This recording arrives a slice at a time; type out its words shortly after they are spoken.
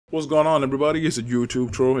What's going on, everybody? It's a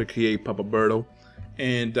YouTube troll, aka Papa Berto,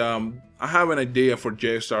 and I have an idea for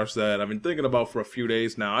J-Stars that I've been thinking about for a few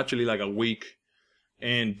days now, actually like a week.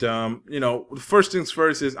 And you know, the first things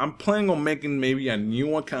first is I'm planning on making maybe a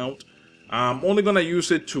new account. I'm only gonna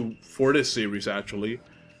use it for this series actually,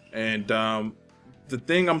 and the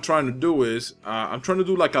thing I'm trying to do is I'm trying to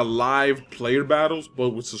do like a live player battles, but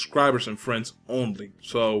with subscribers and friends only.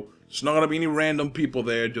 So it's not gonna be any random people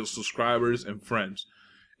there, just subscribers and friends.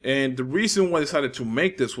 And the reason why I decided to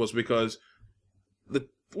make this was because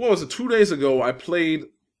what was it, 2 days ago I played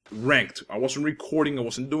ranked. I wasn't recording, I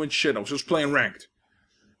wasn't doing shit, I was just playing ranked.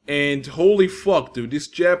 And holy fuck, dude, these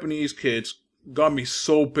Japanese kids got me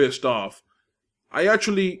so pissed off. I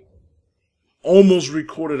actually almost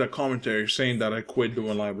recorded a commentary saying that I quit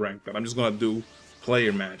doing live ranked, that I'm just gonna do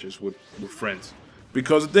player matches with friends.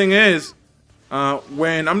 Because the thing is,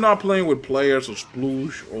 when I'm not playing with players or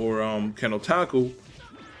Sploosh or Ken Otaku,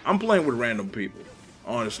 I'm playing with random people,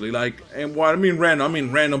 honestly. Like, and what I mean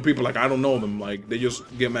random people, like I don't know them, like they just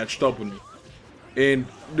get matched up with me. And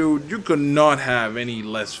dude, you could not have any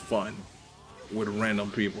less fun with random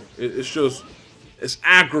people. It's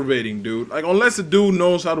aggravating, dude. Like, unless the dude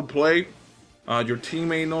knows how to play, your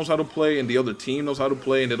teammate knows how to play, and the other team knows how to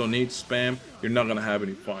play, and they don't need spam, you're not gonna have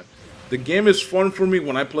any fun. The game is fun for me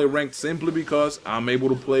when I play ranked simply because I'm able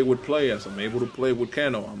to play with players, I'm able to play with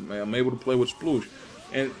Keno, I'm able to play with Sploosh.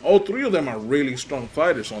 And all three of them are really strong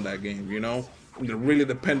fighters on that game, you know? And they're really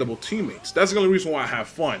dependable teammates. That's the only reason why I have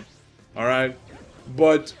fun, alright?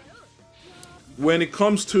 But when it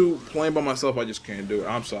comes to playing by myself, I just can't do it.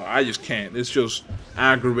 I'm sorry, I just can't. It's just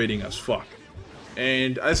aggravating as fuck.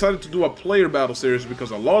 And I decided to do a player battle series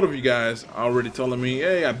because a lot of you guys are already telling me,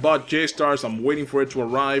 hey, I bought J-Stars, I'm waiting for it to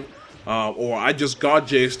arrive. Or I just got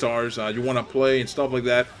J-Stars, you want to play and stuff like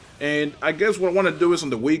that. And I guess what I want to do is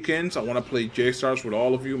on the weekends, I want to play J-Stars with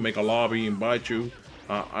all of you, make a lobby, invite you.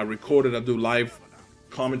 I record it, I do live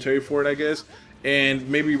commentary for it, I guess. And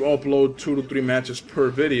maybe upload 2 to 3 matches per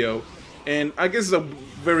video. And I guess it's a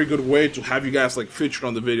very good way to have you guys like featured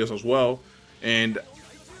on the videos as well. And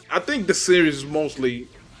I think the series is mostly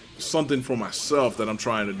something for myself that I'm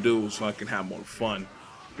trying to do so I can have more fun.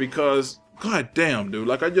 Because, god damn, dude,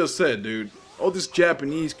 like I just said, dude, all these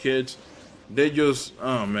Japanese kids, they just,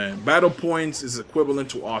 oh man, battle points is equivalent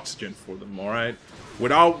to oxygen for them, alright?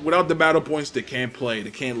 Without the battle points, they can't play,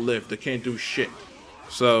 they can't live, they can't do shit.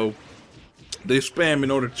 So they spam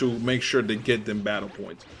in order to make sure they get them battle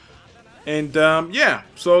points. And yeah,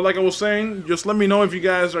 so like I was saying, just let me know if you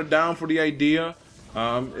guys are down for the idea.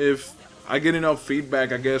 If I get enough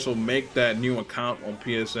feedback, I guess I'll make that new account on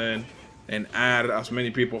PSN and add as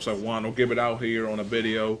many people as I want. I'll give it out here on a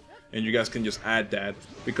video, and you guys can just add that.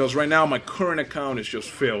 Because right now my current account is just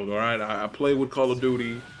filled, alright? I play with Call of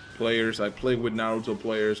Duty players, I play with Naruto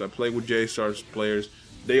players, I play with J-Stars players.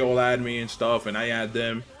 They all add me and stuff, and I add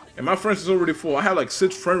them. And my friends is already full. I have like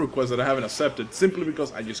 6 friend requests that I haven't accepted simply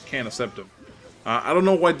because I just can't accept them. I don't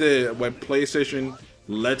know why PlayStation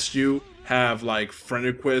lets you have like friend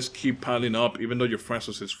requests keep piling up even though your friends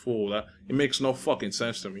list is full. It makes no fucking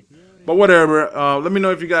sense to me. But whatever. Let me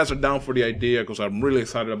know if you guys are down for the idea because I'm really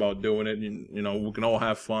excited about doing it. You know, we can all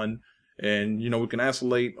have fun, and you know we can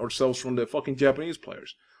isolate ourselves from the fucking Japanese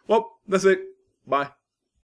players. Well, that's it. Bye.